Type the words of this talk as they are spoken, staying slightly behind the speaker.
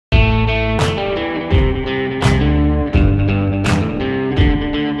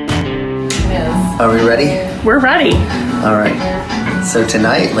Are we ready? We're ready. All right. So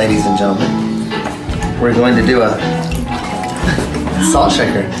tonight, ladies and gentlemen, we're going to do a salt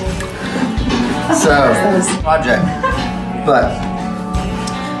shaker. So, project. But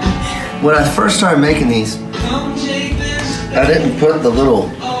when I first started making these, I didn't put the little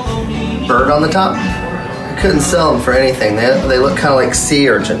bird on the top. I couldn't sell them for anything. They look kind of like sea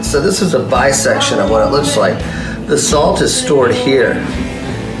urchins. So this is a bisection of what it looks like. The salt is stored here.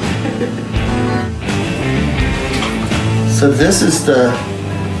 So this is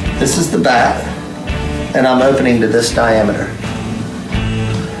the bat, and I'm opening to this diameter.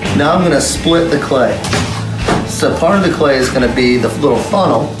 Now I'm going to split the clay. So part of the clay is going to be the little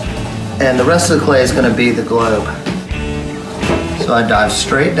funnel, and the rest of the clay is going to be the globe. So I dive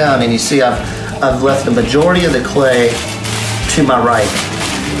straight down, and you see I've left the majority of the clay to my right.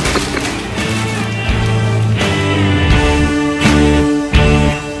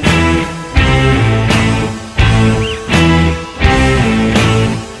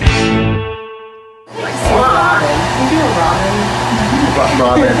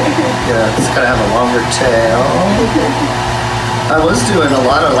 Robin, yeah, it's gotta have a longer tail. I was doing a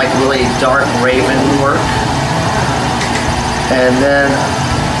lot of like really dark raven work, and then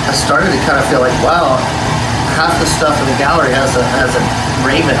I started to kind of feel like, wow, half the stuff in the gallery has a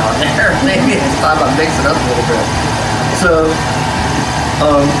raven on there. Maybe it's time I mix it up a little bit. So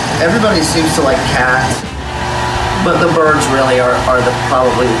everybody seems to like cats, but the birds really are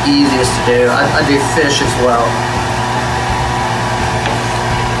probably the easiest to do. I do fish as well.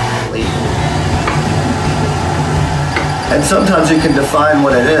 And sometimes you can define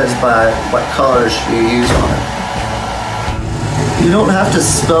what it is by what colors you use on it. You don't have to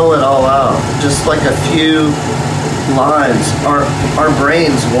spell it all out, just like a few lines. Our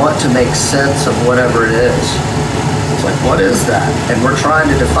brains want to make sense of whatever it is. It's like, what is that? And we're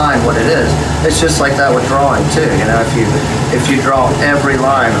trying to define what it is. It's just like that with drawing too. You know, if you draw every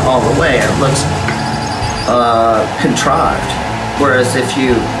line all the way, it looks contrived. Whereas if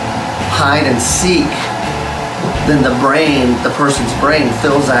you hide and seek, then the person's brain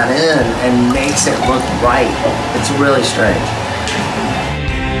fills that in and makes it look right. It's really strange.